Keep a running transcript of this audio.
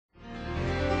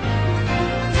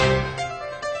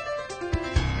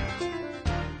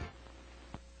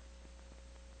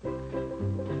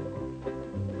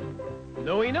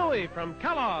Nui from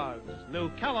Kellogg's. New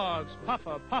Kellogg's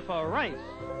Puffa-Puffa Rice.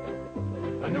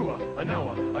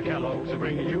 A Kellogg's are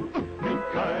bringing you new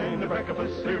kind of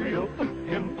breakfast cereal.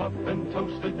 Him puff and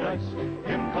toasted nice.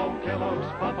 Him called Kellogg's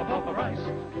Puffa-Puffa Rice.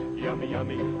 Yummy,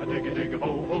 yummy, a dig a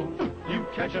bowl. You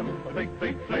catch 'em, a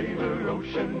big flavor,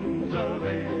 oceans of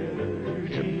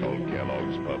energy. Him called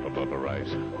Kellogg's Puffa-Puffa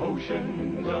Rice.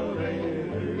 Oceans of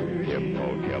energy. Him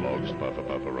called Kellogg's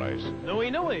Puffa-Puffa Rice.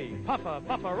 Nui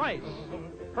Puffa-Puffa Rice.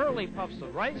 Pearly puffs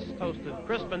of rice, toasted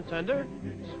crisp and tender.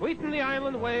 Sweeten the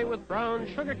island way with brown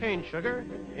sugarcane sugar.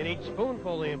 In each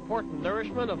spoonful, the important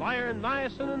nourishment of iron,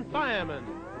 niacin, and thiamine.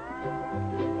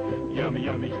 Yummy,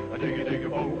 yummy, a dig a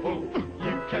bowl.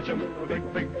 You catch 'em, a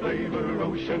big flavor,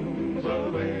 oceans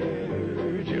of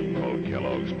energy. Him called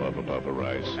Kellogg's Puffa-Puffa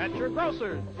Rice. At your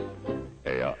grocer's.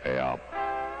 Hey,